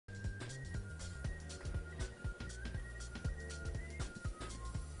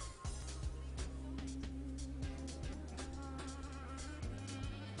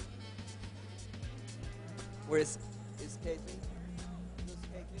Is Caitlin? Does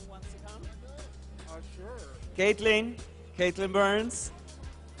Caitlin want to come? Sure. Caitlin Burns.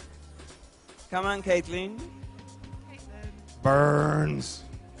 Come on, Caitlin. Burns,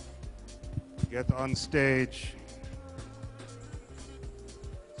 get on stage.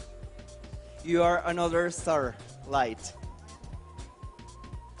 You are another star light.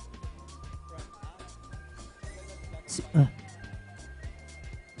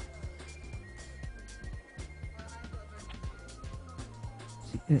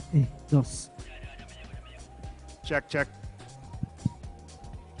 Sí, sí, dos. Check, check.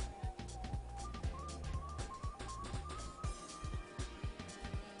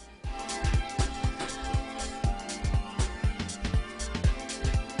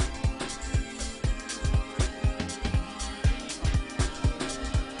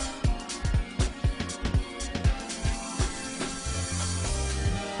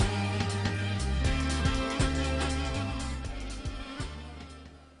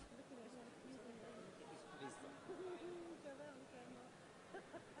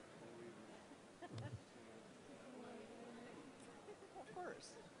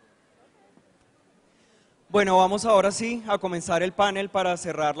 Bueno, vamos ahora sí a comenzar el panel para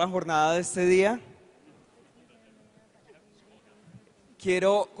cerrar la jornada de este día.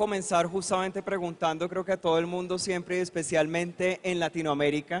 Quiero comenzar justamente preguntando, creo que a todo el mundo siempre y especialmente en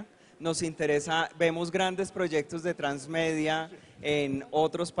Latinoamérica, nos interesa, vemos grandes proyectos de Transmedia en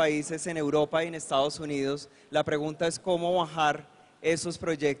otros países, en Europa y en Estados Unidos. La pregunta es cómo bajar esos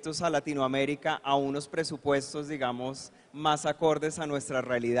proyectos a Latinoamérica a unos presupuestos, digamos, más acordes a nuestra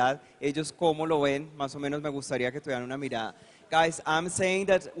realidad. Ellos cómo lo ven, más o menos me gustaría que tuvieran una mirada. Guys, I'm saying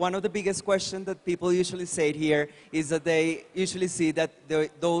that one of the biggest questions that people usually say here is that they usually see that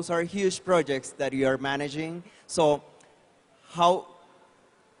those are huge projects that you are managing. So how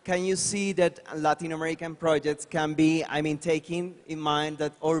can you see that Latin American projects can be, I mean, taking in mind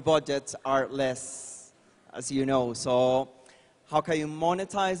that our budgets are less, as you know. So how can you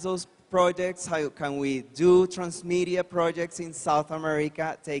monetize those projects? How can we do transmedia projects in South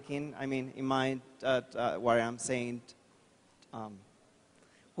America, taking, I mean, in mind what I'm saying?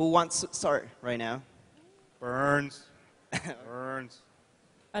 Who wants to start right now? Burns. Burns.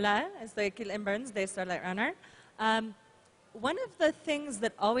 Hola, estoy Caitlin Burns de Starlight Runner. One of the things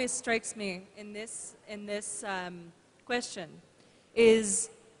that always strikes me in this question is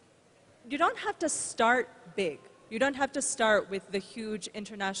you don't have to start big. You don't have to start with the huge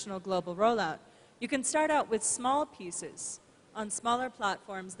international global rollout. You can start out with small pieces on smaller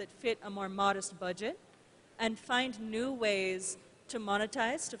platforms that fit a more modest budget and find new ways to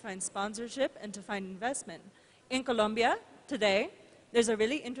monetize, to find sponsorship, and to find investment. In Colombia, today, there's a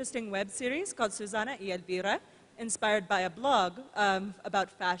really interesting web series called Susana y Elvira, inspired by a blog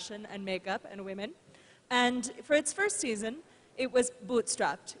about fashion and makeup and women. And for its first season, it was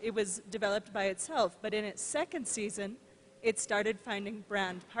bootstrapped. It was developed by itself. But in its second season, it started finding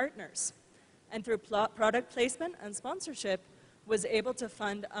brand partners. And through product placement and sponsorship, was able to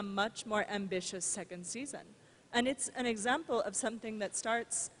fund a much more ambitious second season. And it's an example of something that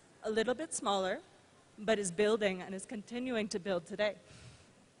starts a little bit smaller, but is building and is continuing to build today.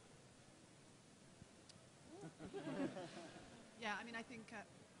 Yeah, I mean, I think...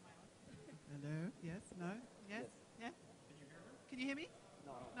 Hello? Yes? No? Yes? Yeah? Can you hear me?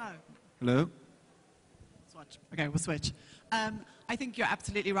 No. Hello? Switch. Okay, we'll switch. I think you're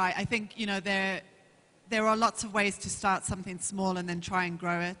absolutely right. I think, you know, there are lots of ways to start something small and then try and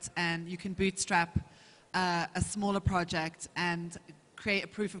grow it. And you can bootstrap a smaller project and create a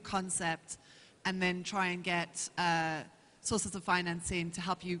proof of concept and then try and get sources of financing to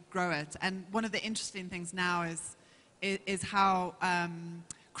help you grow it. And one of the interesting things now is how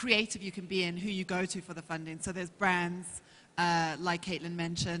creative you can be in who you go to for the funding. So there's brands, like Caitlin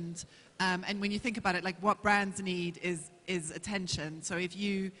mentioned, and when you think about it, like what brands need is attention. So if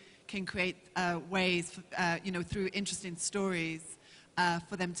you can create ways, you know, through interesting stories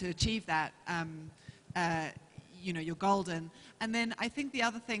for them to achieve that, you know, you're golden. And then I think the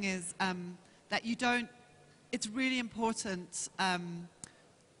other thing is that you don't, it's really important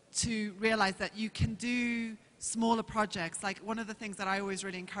to realize that you can do smaller projects. Like one of the things that I always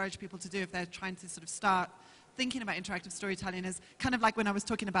really encourage people to do if they're trying to sort of start thinking about interactive storytelling is kind of like when I was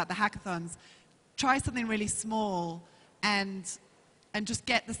talking about the hackathons, try something really small and just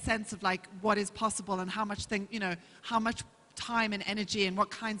get the sense of like what is possible and how much you know, how much time and energy and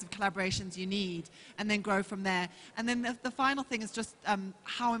what kinds of collaborations you need, and then grow from there. And then the final thing is just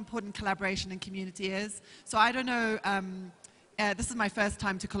how important collaboration and community is. So I don't know, this is my first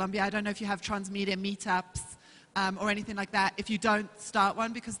time to Colombia. I don't know if you have Transmedia meetups or anything like that, if you don't start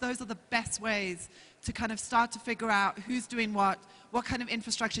one, because those are the best ways to kind of start to figure out who's doing what kind of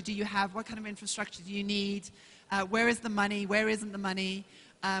infrastructure do you have, what kind of infrastructure do you need, where is the money, where isn't the money.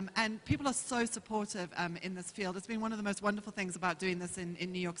 And people are so supportive in this field. It's been one of the most wonderful things about doing this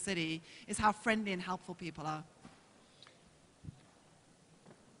in New York City, is how friendly and helpful people are.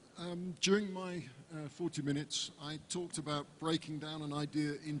 During my 40 minutes, I talked about breaking down an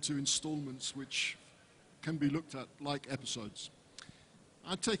idea into installments which can be looked at like episodes.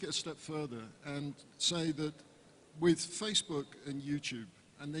 I'd take it a step further and say that with Facebook and YouTube,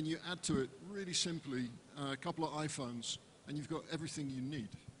 and then you add to it really simply a couple of iPhones, and you've got everything you need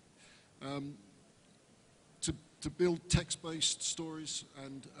to build text-based stories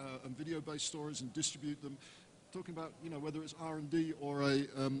and video-based stories and distribute them. Talking about, you know, whether it's R&D or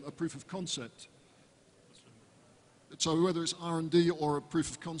a proof of concept. So whether it's R&D or a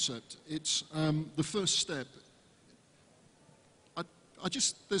proof of concept, it's the first step.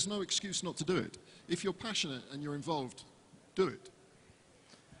 There's no excuse not to do it. If you're passionate and you're involved, do it.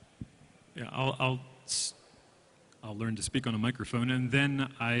 Yeah, I'll learn to speak on a microphone, and then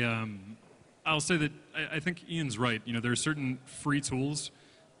I'll say that I think Ian's right. You know, there are certain free tools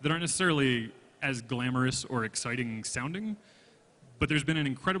that aren't necessarily as glamorous or exciting sounding, but there's been an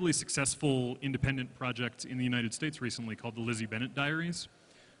incredibly successful independent project in the United States recently called the Lizzie Bennett Diaries,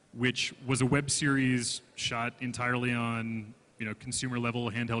 which was a web series shot entirely on, you know, consumer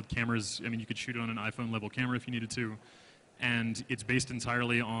level handheld cameras. I mean, you could shoot it on an iPhone level camera if you needed to. And it's based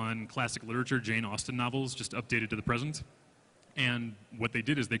entirely on classic literature, Jane Austen novels, just updated to the present. And what they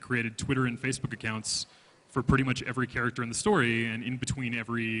did is they created Twitter and Facebook accounts for pretty much every character in the story, and in between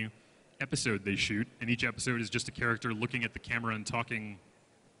every episode they shoot, and each episode is just a character looking at the camera and talking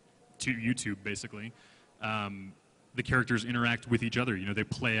to YouTube, basically. The characters interact with each other. You know, they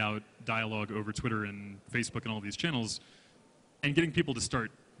play out dialogue over Twitter and Facebook and all these channels. And getting people to start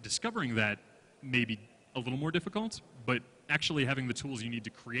discovering that may be a little more difficult, but actually having the tools you need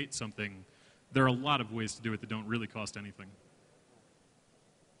to create something, there are a lot of ways to do it that don't really cost anything.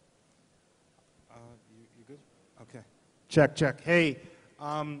 You good? Okay. Check, check. Hey,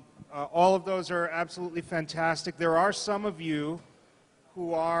 all of those are absolutely fantastic. There are some of you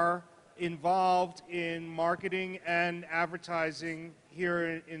who are involved in marketing and advertising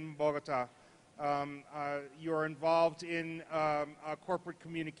here in Bogota. You're involved in corporate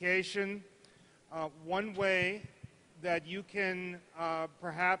communication. One way that you can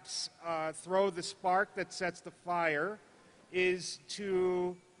perhaps throw the spark that sets the fire is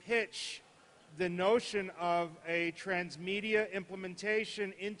to pitch the notion of a transmedia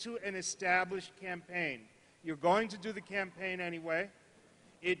implementation into an established campaign. You're going to do the campaign anyway.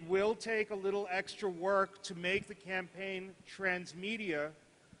 It will take a little extra work to make the campaign transmedia,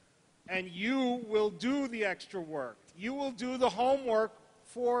 and you will do the extra work. You will do the homework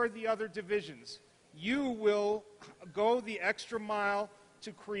for the other divisions. You will go the extra mile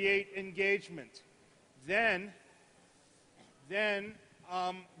to create engagement. Then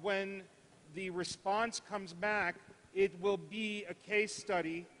when the response comes back, it will be a case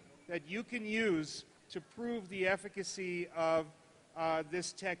study that you can use to prove the efficacy of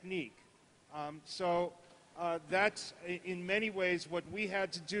this technique. So that's in many ways what we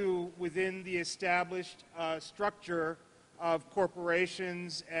had to do within the established structure of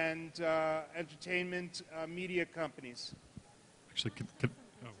corporations and entertainment media companies. Actually,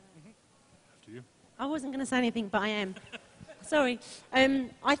 after you. I wasn't going to say anything, but I am. Sorry.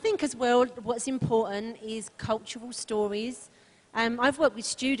 I think as well what's important is cultural stories. I've worked with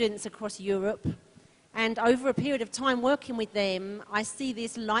students across Europe, and over a period of time working with them, I see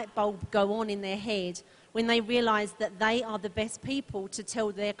this light bulb go on in their head when they realise that they are the best people to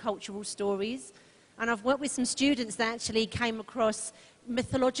tell their cultural stories. And I've worked with some students that actually came across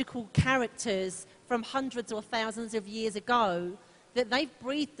mythological characters from hundreds or thousands of years ago that they've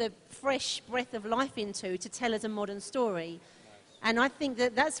breathed the fresh breath of life into to tell as a modern story. And I think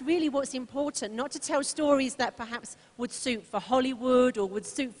that that's really what's important, not to tell stories that perhaps would suit for Hollywood or would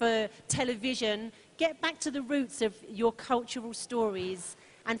suit for television. Get back to the roots of your cultural stories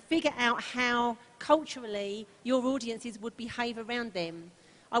and figure out how culturally your audiences would behave around them.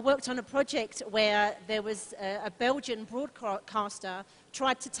 I worked on a project where there was a Belgian broadcaster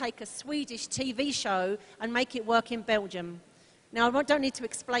tried to take a Swedish TV show and make it work in Belgium. Now, I don't need to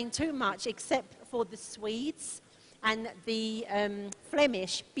explain too much, except for the Swedes and the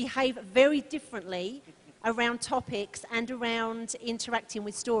Flemish behave very differently around topics and around interacting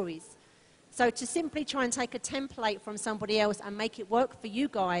with stories. So to simply try and take a template from somebody else and make it work for you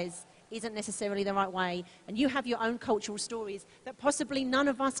guys isn't necessarily the right way. And you have your own cultural stories that possibly none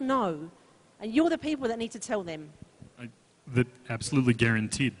of us know. And you're the people that need to tell them. That absolutely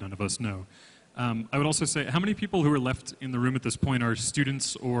guaranteed none of us know. I would also say, how many people who are left in the room at this point are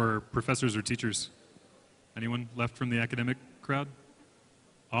students or professors or teachers? Anyone left from the academic crowd?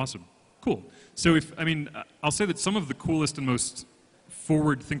 Awesome. Cool. So I'll say that some of the coolest and most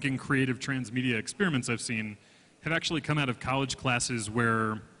forward-thinking creative transmedia experiments I've seen have actually come out of college classes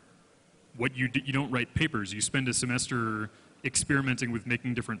where you don't write papers. You spend a semester experimenting with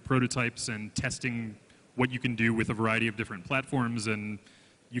making different prototypes and testing what you can do with a variety of different platforms, and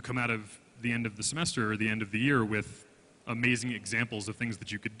you come out of the end of the semester or the end of the year with amazing examples of things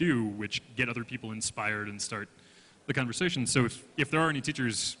that you could do which get other people inspired and start the conversation. So if there are any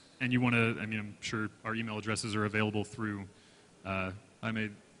teachers and you want to, I'm sure our email addresses are available through,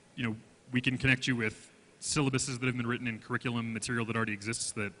 we can connect you with syllabuses that have been written in curriculum material that already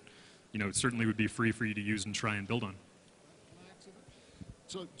exists that, certainly would be free for you to use and try and build on.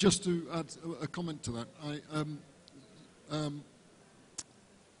 So just to add a comment to that,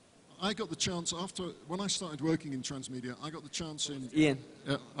 I got the chance when I started working in Transmedia. I got the chance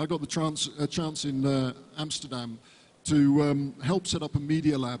in Amsterdam to help set up a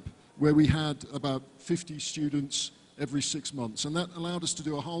media lab where we had about 50 students every 6 months, and that allowed us to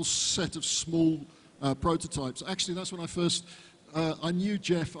do a whole set of small prototypes. Actually, that's when I knew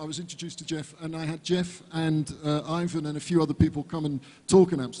Jeff. I was introduced to Jeff, and I had Jeff and Ivan and a few other people come and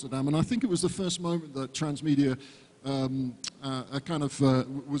talk in Amsterdam, and I think it was the first moment that Transmedia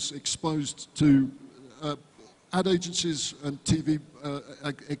was exposed to ad agencies and TV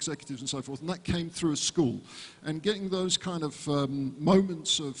executives and so forth, and that came through a school. And getting those kind of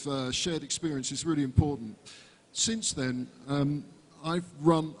moments of shared experience is really important. Since then, I've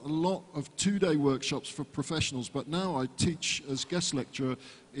run a lot of 2-day workshops for professionals, but now I teach as guest lecturer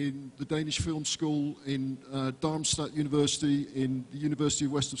in the Danish Film School, in Darmstadt University, in the University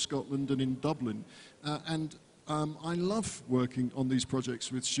of West of Scotland, and in Dublin. I love working on these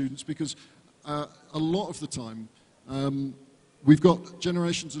projects with students because a lot of the time we've got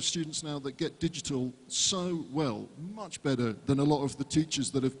generations of students now that get digital so well, much better than a lot of the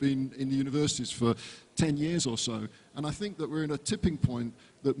teachers that have been in the universities for 10 years or so. And I think that we're in a tipping point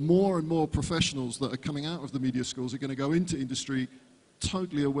that more and more professionals that are coming out of the media schools are going to go into industry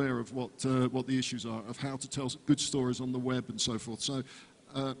totally aware of what the issues are, of how to tell good stories on the web and so forth. So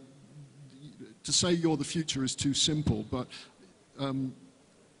to say you're the future is too simple, but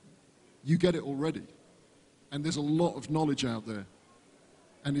you get it already. And there's a lot of knowledge out there.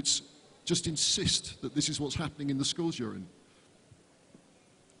 And it's just insist that this is what's happening in the schools you're in.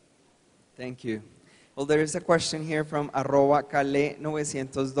 Thank you. Well, there is a question here from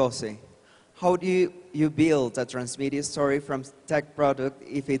 @Cale912. How do you build a transmedia story from tech product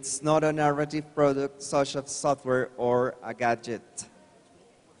if it's not a narrative product such as software or a gadget?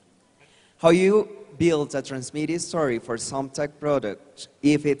 How you build a transmedia story for some tech product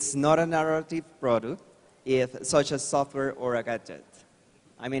if it's not a narrative product, such as software or a gadget?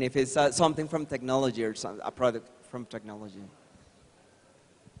 I mean, if it's something from technology or a product from technology.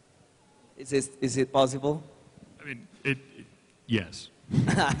 Is it possible? I mean, yes.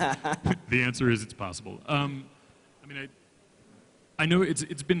 The answer is it's possible. I know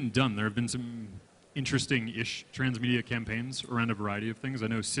it's been done. There have been some interesting-ish transmedia campaigns around a variety of things. I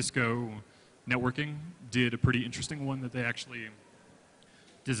know Cisco Networking did a pretty interesting one that they actually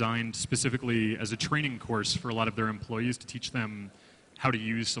designed specifically as a training course for a lot of their employees to teach them how to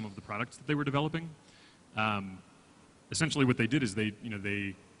use some of the products that they were developing. Essentially what they did is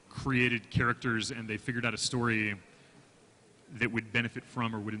they created characters and they figured out a story that would benefit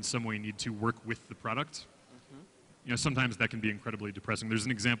from or would in some way need to work with the product. Mm-hmm. Sometimes that can be incredibly depressing. There's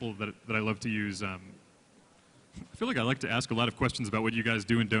an example that I love to use. I feel like I like to ask a lot of questions about what you guys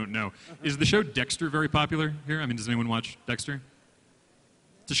do and don't know. Is the show Dexter very popular here? I mean, does anyone watch Dexter?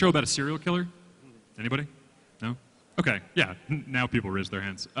 It's a show about a serial killer. Anybody? No? Okay, yeah, now people raise their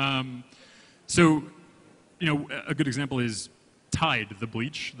hands. A good example is Tide, the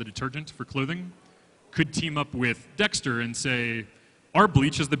bleach, the detergent for clothing, could team up with Dexter and say, our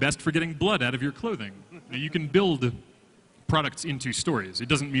bleach is the best for getting blood out of your clothing. You can build products into stories. It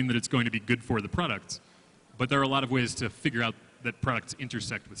doesn't mean that it's going to be good for the product, but there are a lot of ways to figure out that products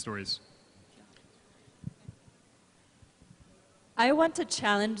intersect with stories. I want to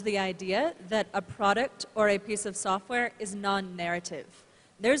challenge the idea that a product or a piece of software is non-narrative.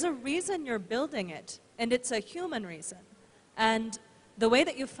 There's a reason you're building it, and it's a human reason. And the way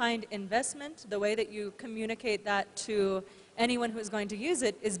that you find investment, the way that you communicate that to anyone who's going to use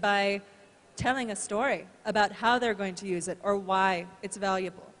it is by telling a story about how they're going to use it or why it's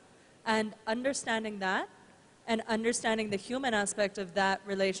valuable. And understanding that and understanding the human aspect of that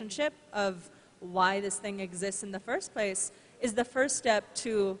relationship of why this thing exists in the first place is the first step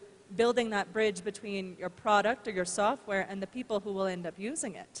to building that bridge between your product or your software and the people who will end up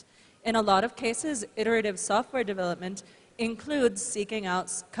using it. In a lot of cases, iterative software development includes seeking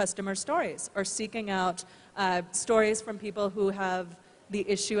out customer stories or seeking out stories from people who have the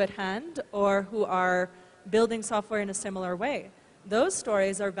issue at hand or who are building software in a similar way. Those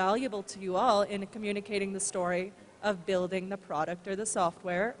stories are valuable to you all in communicating the story of building the product or the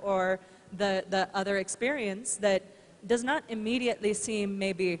software or the other experience that does not immediately seem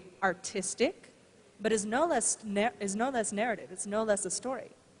maybe artistic, but is no less narrative, it's no less a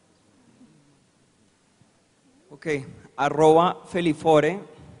story. Okay, @Felifore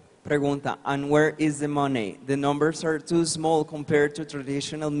pregunta, and where is the money? The numbers are too small compared to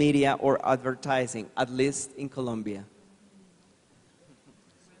traditional media or advertising, at least in Colombia.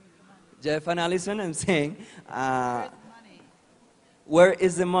 Jeff and Allison, I'm saying, where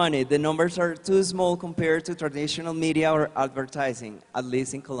is the money? The numbers are too small compared to traditional media or advertising, at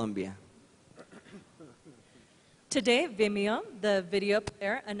least in Colombia. Today, Vimeo, the video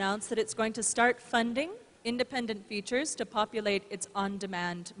player, announced that it's going to start funding independent features to populate its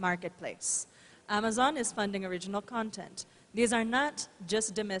on-demand marketplace. Amazon is funding original content. These are not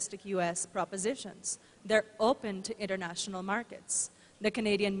just domestic US propositions. They're open to international markets. The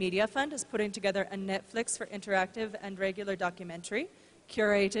Canadian Media Fund is putting together a Netflix for interactive and regular documentary,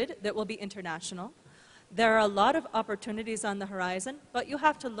 curated, that will be international. There are a lot of opportunities on the horizon, but you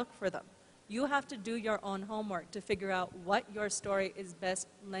have to look for them. You have to do your own homework to figure out what your story is best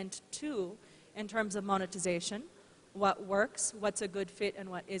lent to in terms of monetization, what works, what's a good fit and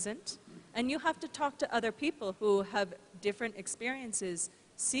what isn't. And you have to talk to other people who have different experiences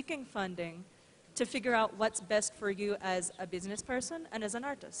seeking funding to figure out what's best for you as a business person and as an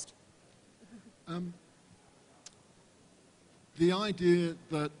artist. The idea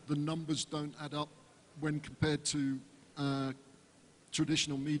that the numbers don't add up when compared to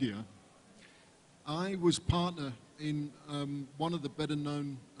traditional media, I was partner in one of the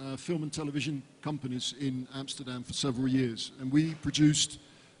better-known film and television companies in Amsterdam for several years, and we produced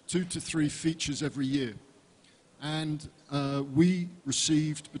 2 to 3 features every year. And we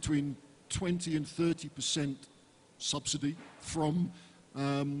received between 20 and 30% subsidy from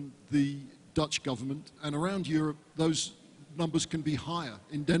the Dutch government, and around Europe those numbers can be higher.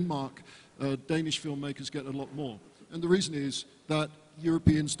 In Denmark, Danish filmmakers get a lot more. And the reason is that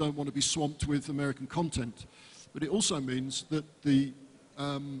Europeans don't want to be swamped with American content. But it also means that the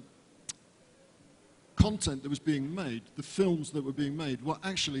content that was being made, the films that were being made, were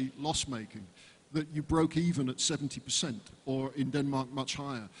actually loss-making, that you broke even at 70%, or in Denmark much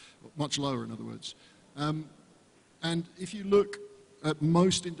higher, much lower in other words. And if you look at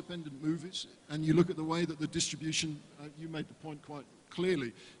most independent movies, and you look at the way that the distribution, you made the point quite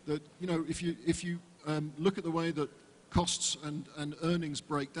clearly, that if you look at the way that costs and earnings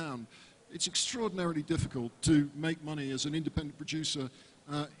break down, it's extraordinarily difficult to make money as an independent producer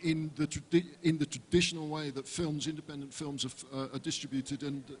in the traditional way that independent films are distributed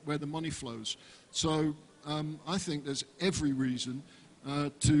and where the money flows. So I think there's every reason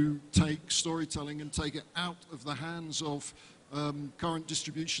to take storytelling and take it out of the hands of current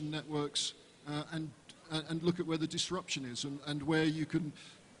distribution networks and look at where the disruption is and where you can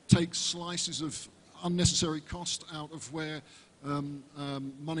take slices of unnecessary cost out of where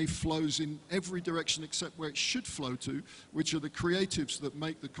money flows in every direction except where it should flow to, which are the creatives that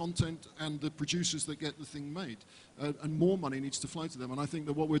make the content and the producers that get the thing made. And more money needs to flow to them. And I think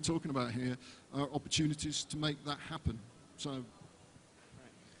that what we're talking about here are opportunities to make that happen. So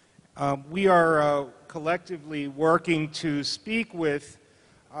we are collectively working to speak with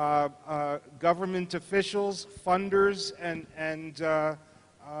government officials, funders, and there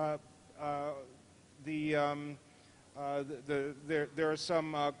are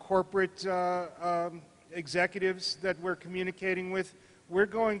some corporate executives that we're communicating with. We're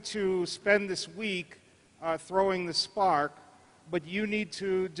going to spend this week throwing the spark, but you need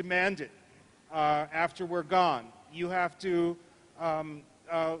to demand it after we're gone. You have to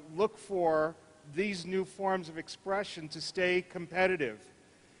look for these new forms of expression to stay competitive.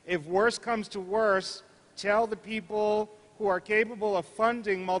 If worse comes to worse, tell the people who are capable of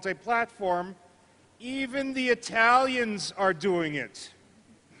funding multi-platform, even the Italians are doing it.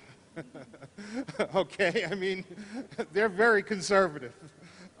 Okay, I mean, they're very conservative.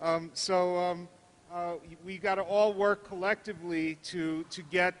 We got to all work collectively to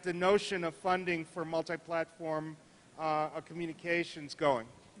get the notion of funding for multi-platform communications going.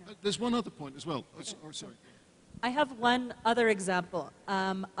 There's one other point as well. Sorry. I have one other example.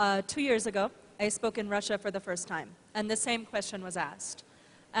 2 years ago, I spoke in Russia for the first time, and the same question was asked.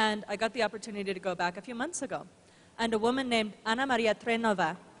 And I got the opportunity to go back a few months ago. And a woman named Anna Maria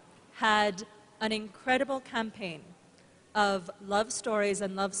Trenova had an incredible campaign of love stories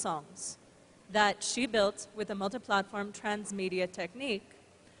and love songs that she built with a multi-platform transmedia technique,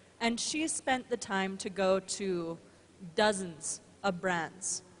 and she spent the time to go to dozens of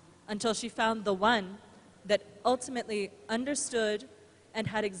brands until she found the one that ultimately understood and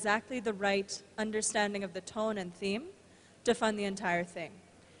had exactly the right understanding of the tone and theme to fund the entire thing.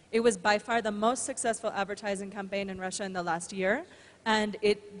 It was by far the most successful advertising campaign in Russia in the last year, and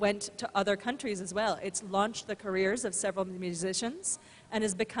it went to other countries as well. It's launched the careers of several musicians and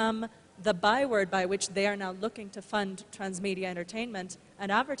has become the byword by which they are now looking to fund transmedia entertainment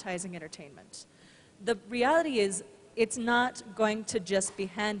and advertising entertainment. The reality is, it's not going to just be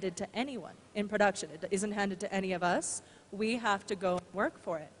handed to anyone in production. It isn't handed to any of us. We have to go and work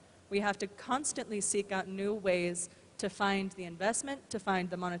for it. We have to constantly seek out new ways to find the investment, to find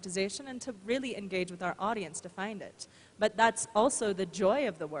the monetization, and to really engage with our audience to find it. But that's also the joy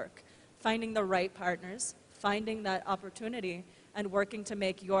of the work, finding the right partners, finding that opportunity, and working to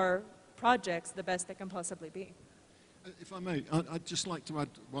make your projects the best they can possibly be. If I may, I'd just like to add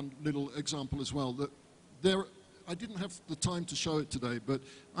one little example as well. That I didn't have the time to show it today, but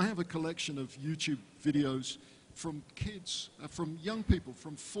I have a collection of YouTube videos from kids, from young people,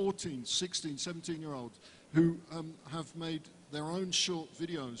 from 14, 16, 17-year-olds, who have made their own short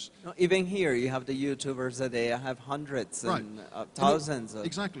videos. No, even here, you have the YouTubers that they have hundreds Right. and thousands of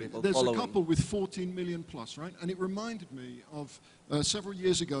exactly. people There's following. a couple with 14 million plus, right? And it reminded me of several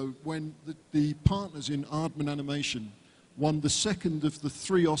years ago when the partners in Aardman Animation won the second of the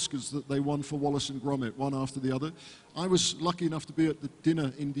 3 Oscars that they won for Wallace and Gromit, one after the other. I was lucky enough to be at the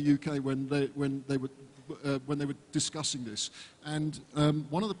dinner in the UK when they were discussing this, and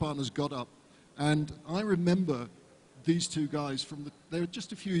one of the partners got up, and I remember these 2 guys they were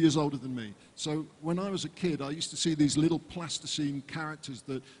just a few years older than me. So when I was a kid, I used to see these little plasticine characters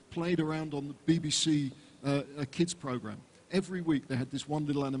that played around on the BBC kids program. Every week they had this one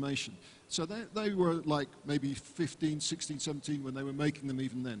little animation. So they were like maybe 15, 16, 17 when they were making them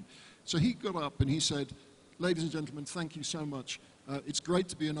even then. So he got up and he said, "Ladies and gentlemen, thank you so much. It's great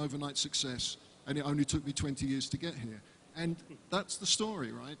to be an overnight success, and it only took me 20 years to get here." And that's the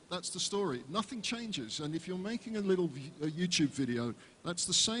story, right? That's the story. Nothing changes. And if you're making a little YouTube video, that's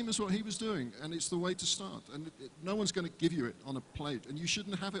the same as what he was doing, and it's the way to start. And no one's going to give you it on a plate, and you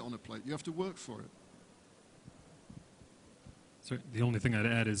shouldn't have it on a plate. You have to work for it. So the only thing I'd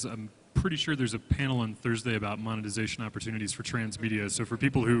add is I'm pretty sure there's a panel on Thursday about monetization opportunities for transmedia. So for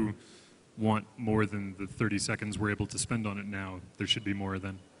people who want more than the 30 seconds we're able to spend on it now, there should be more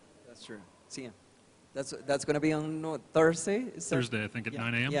then. That's true. See ya. That's going to be on Thursday? Thursday, I think, at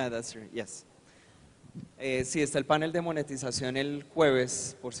 9 a.m. Yeah, that's true. Yes. Sí, está el panel de monetización el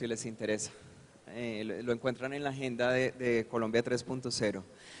jueves, por si les interesa. Lo encuentran en la agenda de Colombia 3.0.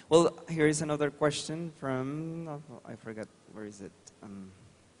 Well, here is another question from, I forgot, where is it?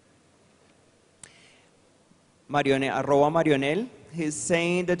 @Marionel. He's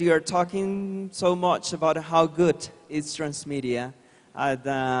saying that you are talking so much about how good is transmedia.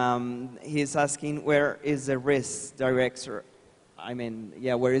 And he's asking, where is the risk, director? I mean,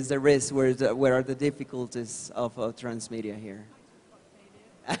 yeah, where is the risk? Where are the difficulties of transmedia here?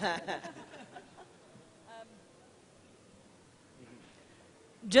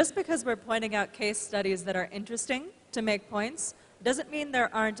 Just because we're pointing out case studies that are interesting to make points doesn't mean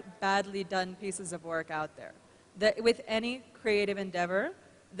there aren't badly done pieces of work out there. That with any creative endeavor,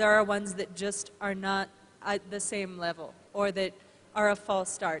 there are ones that just are not at the same level or that are a false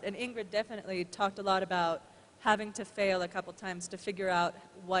start. And Ingrid definitely talked a lot about having to fail a couple times to figure out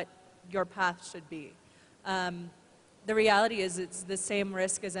what your path should be. The reality is it's the same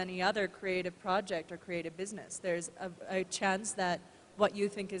risk as any other creative project or creative business. There's a chance that what you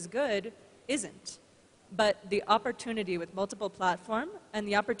think is good isn't. But the opportunity with multiple platform and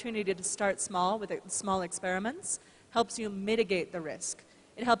the opportunity to start small with small experiments helps you mitigate the risk.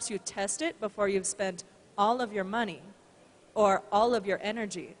 It helps you test it before you've spent all of your money or all of your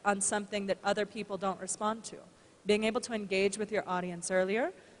energy on something that other people don't respond to. Being able to engage with your audience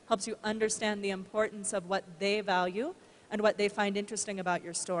earlier helps you understand the importance of what they value and what they find interesting about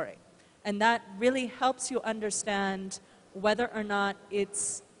your story. And that really helps you understand whether or not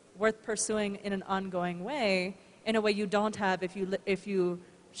it's worth pursuing in an ongoing way, in a way you don't have if you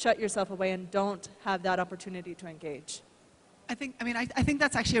shut yourself away and don't have that opportunity to engage. I think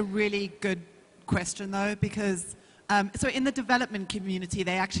that's actually a really good question, though, because so in the development community,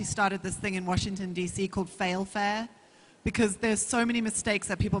 they actually started this thing in Washington, D.C. called Failfare, because there's so many mistakes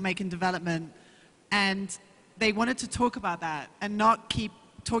that people make in development, and they wanted to talk about that and not keep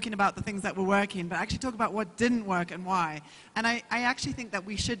talking about the things that were working, but actually talk about what didn't work and why. And I actually think that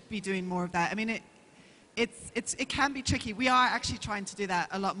we should be doing more of that. I mean, it can be tricky. We are actually trying to do that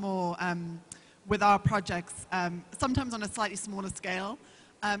a lot more with our projects, sometimes on a slightly smaller scale,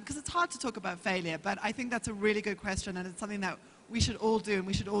 because it's hard to talk about failure, but I think that's a really good question, and it's something that we should all do, and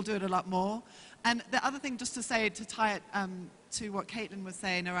we should all do it a lot more. And the other thing, just to say, to tie it to what Caitlin was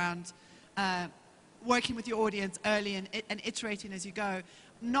saying around working with your audience early and iterating as you go,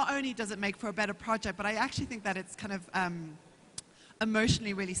 not only does it make for a better project, but I actually think that it's kind of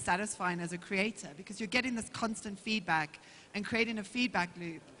emotionally really satisfying as a creator, because you're getting this constant feedback and creating a feedback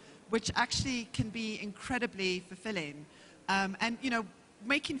loop, which actually can be incredibly fulfilling. And you know,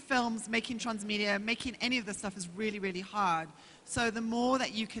 making films, making transmedia, making any of this stuff is really, really hard. So the more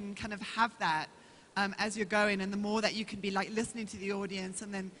that you can kind of have that as you're going, and the more that you can be like listening to the audience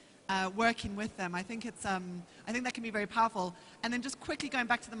and then working with them, I think it's, I think that can be very powerful. And then just quickly going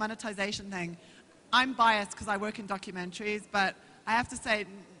back to the monetization thing, I'm biased because I work in documentaries, but I have to say,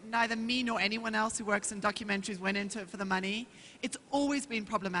 neither me nor anyone else who works in documentaries went into it for the money. It's always been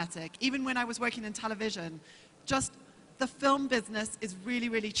problematic. Even when I was working in television, just the film business is really,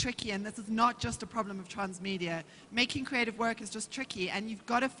 really tricky, and this is not just a problem of transmedia. Making creative work is just tricky, and you've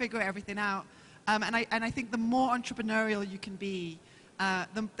got to figure everything out. And I think the more entrepreneurial you can be,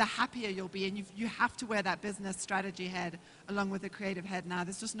 the happier you'll be, and you have to wear that business strategy head along with the creative head now.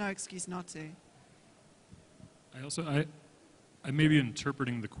 There's just no excuse not to. I may be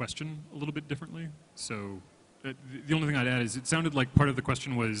interpreting the question a little bit differently. So the only thing I'd add is it sounded like part of the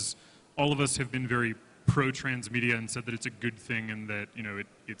question was all of us have been very pro-transmedia and said that it's a good thing and that, you know,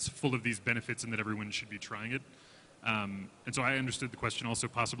 it's full of these benefits and that everyone should be trying it. And so I understood the question also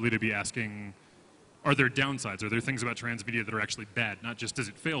possibly to be asking, are there downsides? Are there things about transmedia that are actually bad? Not just does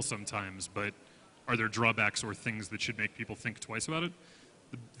it fail sometimes, but are there drawbacks or things that should make people think twice about it?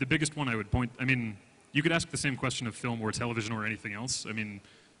 The biggest one I would point, I mean, you could ask the same question of film or television or anything else. I mean,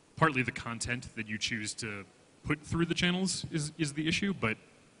 partly the content that you choose to put through the channels is the issue, but,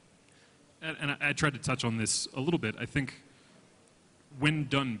 and I tried to touch on this a little bit, I think when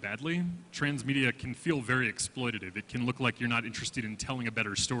done badly, transmedia can feel very exploitative. It can look like you're not interested in telling a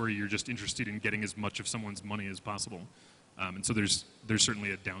better story, you're just interested in getting as much of someone's money as possible. And so there's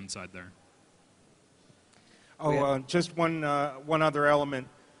certainly a downside there. Oh, just one other element.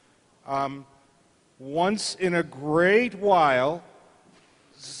 Once in a great while,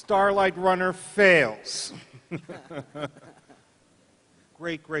 Starlight Runner fails.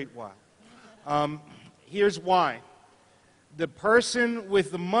 Great while. Here's why. The person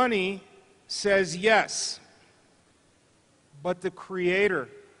with the money says yes, but the creator,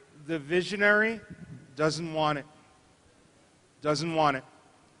 the visionary, doesn't want it. Doesn't want it.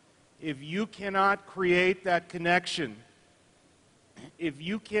 If you cannot create that connection, if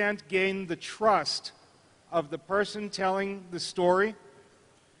you can't gain the trust of the person telling the story,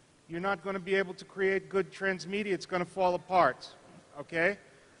 you're not going to be able to create good transmedia. It's going to fall apart, okay?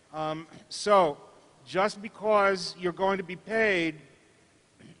 So just because you're going to be paid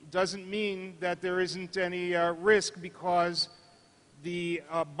doesn't mean that there isn't any risk, because the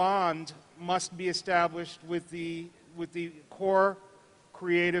bond must be established with the core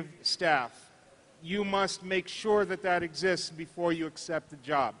creative staff. You must make sure that that exists before you accept the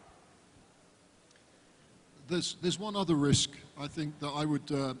job. There's one other risk I think that I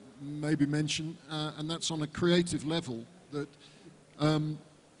would maybe mention, and that's on a creative level. That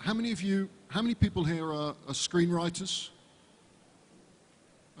how many people here are screenwriters?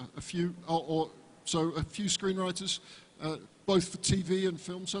 A few, so a few screenwriters, both for TV and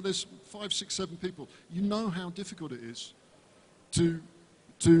film. So there's 5, 6, 7 people. You know how difficult it is to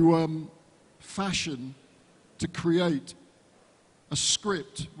fashion, to create a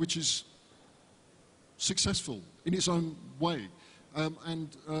script which is successful in its own way,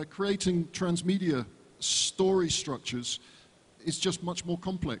 and creating transmedia story structures is just much more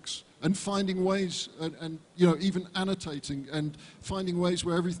complex. And finding ways, and you know, even annotating and finding ways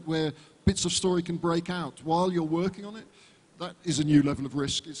where bits of story can break out while you're working on it, that is a new level of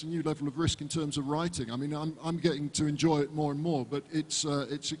risk. It's a new level of risk in terms of writing. I mean, I'm getting to enjoy it more and more, but it's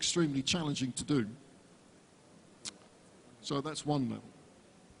extremely challenging to do. So that's one level.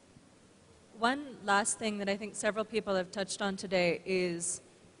 One last thing that I think several people have touched on today is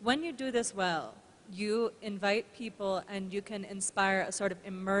when you do this well, you invite people and you can inspire a sort of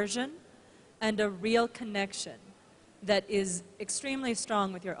immersion and a real connection that is extremely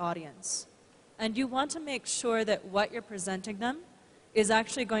strong with your audience. And you want to make sure that what you're presenting them is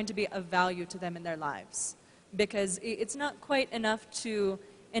actually going to be of value to them in their lives. Because it's not quite enough to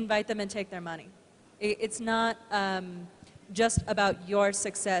invite them and take their money. It's not just about your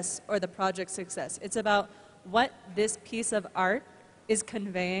success or the project's success. It's about what this piece of art is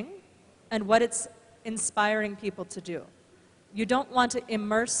conveying and what it's inspiring people to do. You don't want to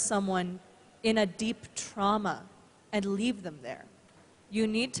immerse someone in a deep trauma and leave them there. You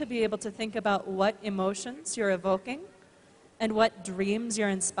need to be able to think about what emotions you're evoking and what dreams you're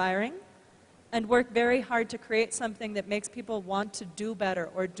inspiring, and work very hard to create something that makes people want to do better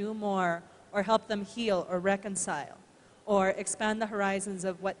or do more or help them heal or reconcile or expand the horizons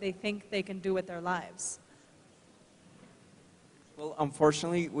of what they think they can do with their lives. Well,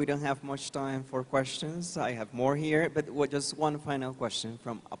 unfortunately, we don't have much time for questions. I have more here, but just one final question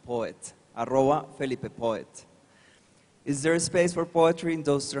from a poet, @FelipePoet. Is there a space for poetry in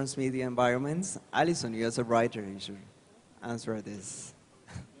those transmedia environments? Alison, you as a writer, you should answer this.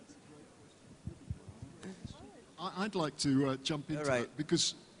 I'd like to jump into that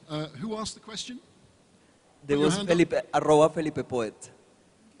because who asked the question? There was Felipe, @FelipePoet.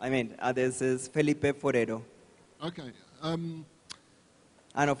 I mean, this is Felipe Forero. Okay.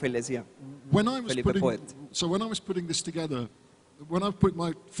 No, Felipe, yeah. When I was Felipe Poet. when I was putting this together, when I put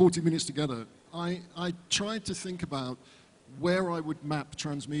my 40 minutes together, I tried to think about where I would map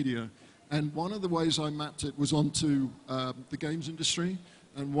transmedia. And one of the ways I mapped it was onto the games industry.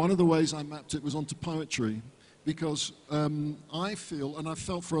 And one of the ways I mapped it was onto poetry. Because I feel, and I've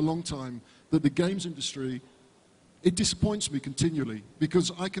felt for a long time, that the games industry, it disappoints me continually.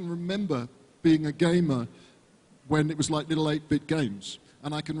 Because I can remember being a gamer when it was like little 8-bit games.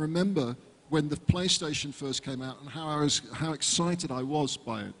 And I can remember when the PlayStation first came out and how excited I was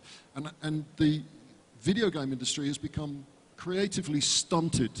by it. And the video game industry has become creatively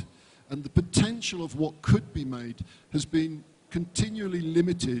stunted. And the potential of what could be made has been continually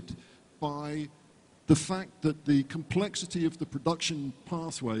limited by the fact that the complexity of the production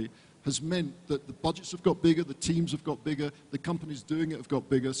pathway has meant that the budgets have got bigger, the teams have got bigger, the companies doing it have got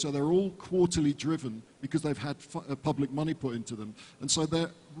bigger, so they're all quarterly driven because they've had public money put into them. And so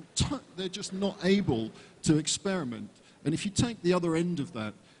they're just not able to experiment. And if you take the other end of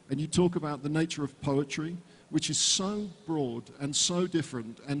that and you talk about the nature of poetry, which is so broad and so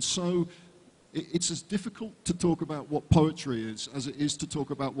different and so it's as difficult to talk about what poetry is as it is to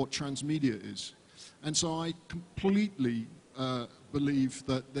talk about what transmedia is. And so I completely believe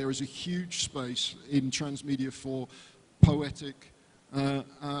that there is a huge space in transmedia for poetic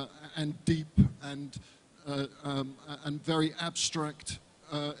and deep and very abstract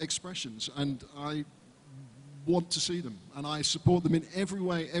expressions. And I want to see them. And I support them in every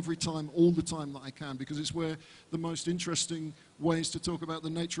way, every time, all the time that I can, because it's where the most interesting ways to talk about the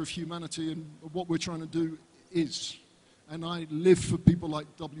nature of humanity and what we're trying to do is. And I live for people like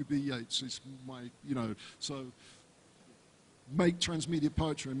W.B. Yeats. It's my, so make transmedia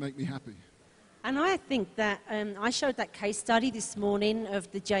poetry and make me happy. And I think that I showed that case study this morning of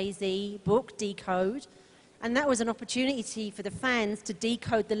the Jay-Z book, Decode, and that was an opportunity for the fans to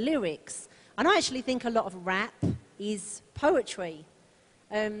decode the lyrics. And I actually think a lot of rap is poetry.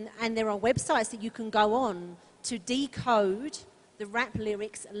 And there are websites that you can go on to decode the rap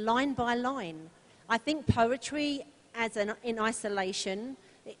lyrics line by line. I think poetry in isolation,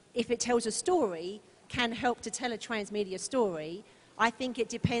 if it tells a story, can help to tell a transmedia story. I think it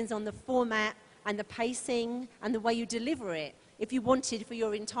depends on the format and the pacing and the way you deliver it. If you wanted for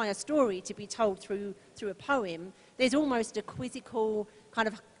your entire story to be told through a poem, there's almost a quizzical kind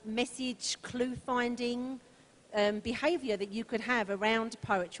of message, clue-finding behaviour that you could have around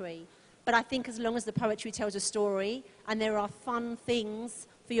poetry. But I think as long as the poetry tells a story and there are fun things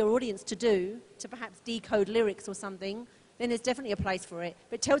for your audience to do, to perhaps decode lyrics or something, then there's definitely a place for it.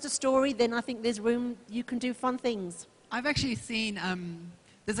 If it tells a story, then I think there's room, you can do fun things. I've actually seen,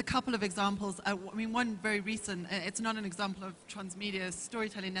 there's a couple of examples. One very recent, it's not an example of transmedia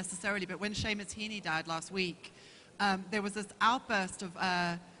storytelling necessarily, but when Seamus Heaney died last week, there was this outburst of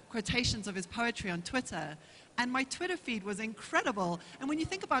quotations of his poetry on Twitter. And my Twitter feed was incredible. And when you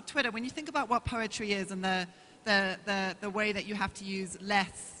think about Twitter, when you think about what poetry is and the way that you have to use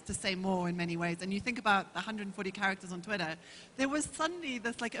less to say more in many ways, and you think about the 140 characters on Twitter, there was suddenly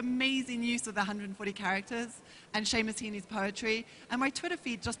this amazing use of the 140 characters and Seamus Heaney's poetry, and my Twitter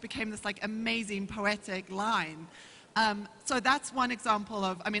feed just became this amazing poetic line. So that's one example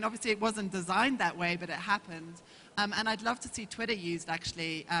of, obviously it wasn't designed that way, but it happened. And I'd love to see Twitter used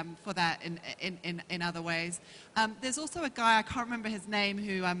actually for that in other ways. There's also a guy, I can't remember his name,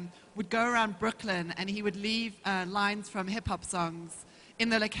 who would go around Brooklyn and he would leave lines from hip-hop songs in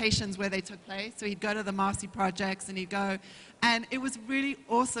the locations where they took place. So he'd go to the Marcy Projects and he'd go, and it was really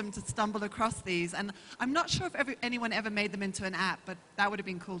awesome to stumble across these. And I'm not sure if anyone ever made them into an app, but that would have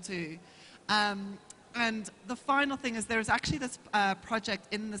been cool too. And the final thing is there's actually this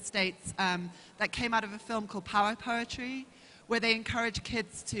project in the States that came out of a film called Power Poetry, where they encourage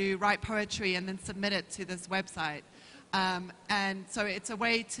kids to write poetry and then submit it to this website. And so it's a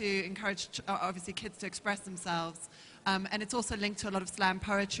way to encourage, obviously, kids to express themselves. And it's also linked to a lot of slam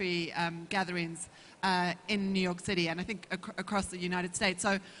poetry gatherings in New York City and I think across the United States.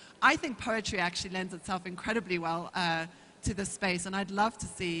 So I think poetry actually lends itself incredibly well to this space, and I'd love to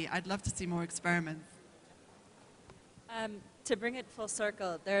see more experiments. To bring it full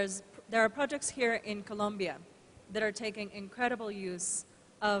circle, there are projects here in Colombia that are taking incredible use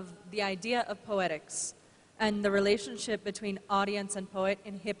of the idea of poetics and the relationship between audience and poet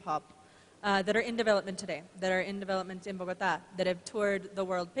in hip-hop that are in development today, that are in development in Bogotá, that have toured the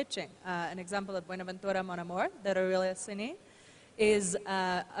world pitching. An example of Buenaventura Mon Amor, de Aurelia Cine, is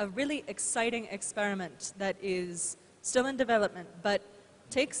a really exciting experiment that is still in development, but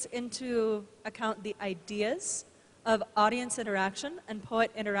takes into account the ideas of audience interaction and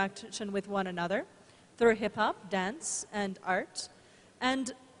poet interaction with one another through hip-hop, dance, and art,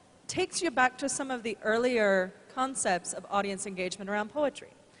 and takes you back to some of the earlier concepts of audience engagement around poetry.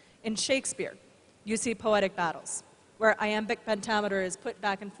 In Shakespeare, you see poetic battles, where iambic pentameter is put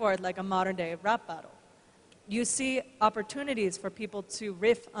back and forth like a modern-day rap battle. You see opportunities for people to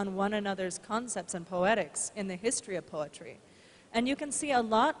riff on one another's concepts and poetics in the history of poetry. And you can see a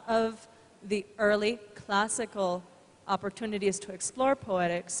lot of the early classical opportunities to explore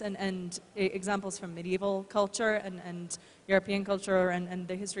poetics and examples from medieval culture and European culture and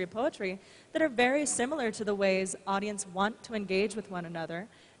the history of poetry that are very similar to the ways audience want to engage with one another.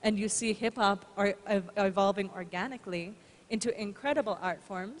 And you see hip-hop evolving organically into incredible art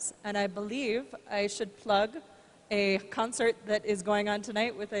forms. And I believe I should plug a concert that is going on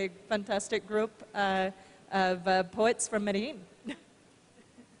tonight with a fantastic group of poets from Medellin.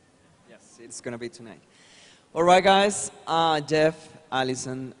 Yes, it's going to be tonight. All right, guys. Jeff,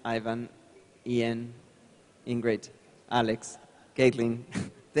 Allison, Ivan, Ian, Ingrid, Alex, Caitlin,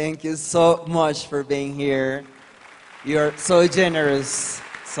 thank you so much for being here. You're so generous.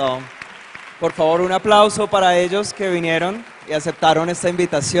 So, por favor, un aplauso para ellos que vinieron y aceptaron esta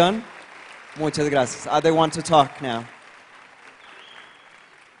invitación. Muchas gracias. They want to talk now.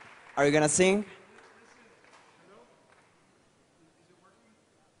 Are you going to sing?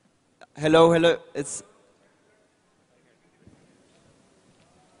 Hello, hello.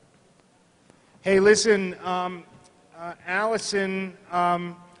 Hey, listen, Allison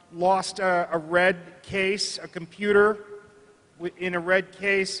lost a red case, a computer in a red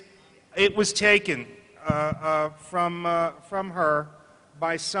case. It was taken from her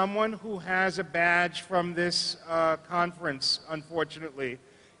by someone who has a badge from this conference, unfortunately.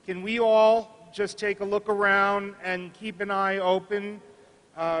 Can we all just take a look around and keep an eye open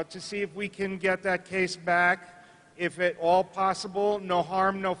to see if we can get that case back, if at all possible? No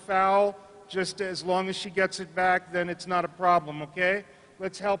harm, no foul. Just as long as she gets it back, then it's not a problem, okay?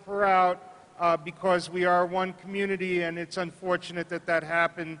 Let's help her out because we are one community, and it's unfortunate that that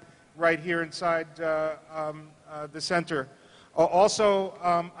happened right here inside the center. Also,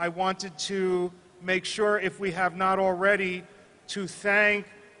 I wanted to make sure, if we have not already, to thank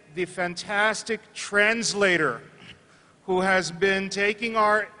the fantastic translator who has been taking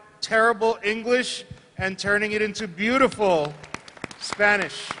our terrible English and turning it into beautiful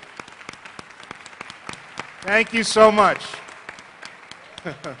Spanish. Thank you so much.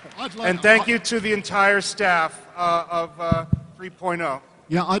 And thank you to the entire staff of 3.0.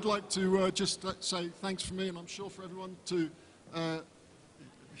 Yeah, I'd like to just say thanks for me, and I'm sure for everyone, to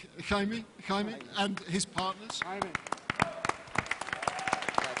Jaime and his partners.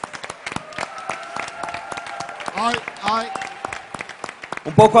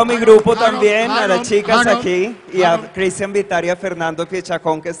 Un poco a mi grupo también, a las chicas aquí, y a Cristian Vitar y a Fernando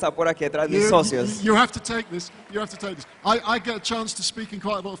Piechacón, que está por aquí atrás, mis socios. You have to take this. You have to take this. I get a chance to speak in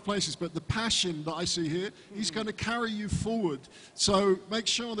quite a lot of places, but the passion that I see here, he's going to carry you forward. So make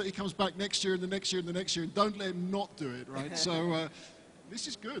sure that he comes back next year and the next year and the next year, and don't let him not do it, right? So this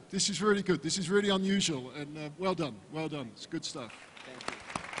is good. This is really good. This is really unusual, and well done. Well done. It's good stuff.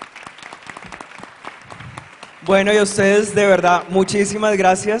 Bueno, y a ustedes, de verdad, muchísimas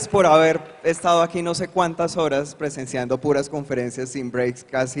gracias por haber estado aquí no sé cuántas horas presenciando puras conferencias sin breaks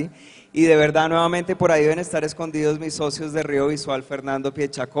casi. Y de verdad, nuevamente, por ahí deben estar escondidos mis socios de Río Visual, Fernando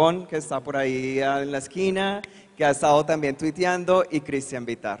Piechacón, que está por ahí en la esquina, que ha estado también tuiteando, y Cristian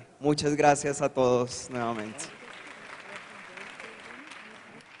Vitar. Muchas gracias a todos nuevamente.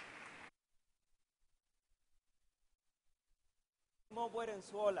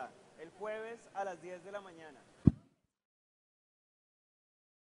 El jueves a las 10 de la mañana.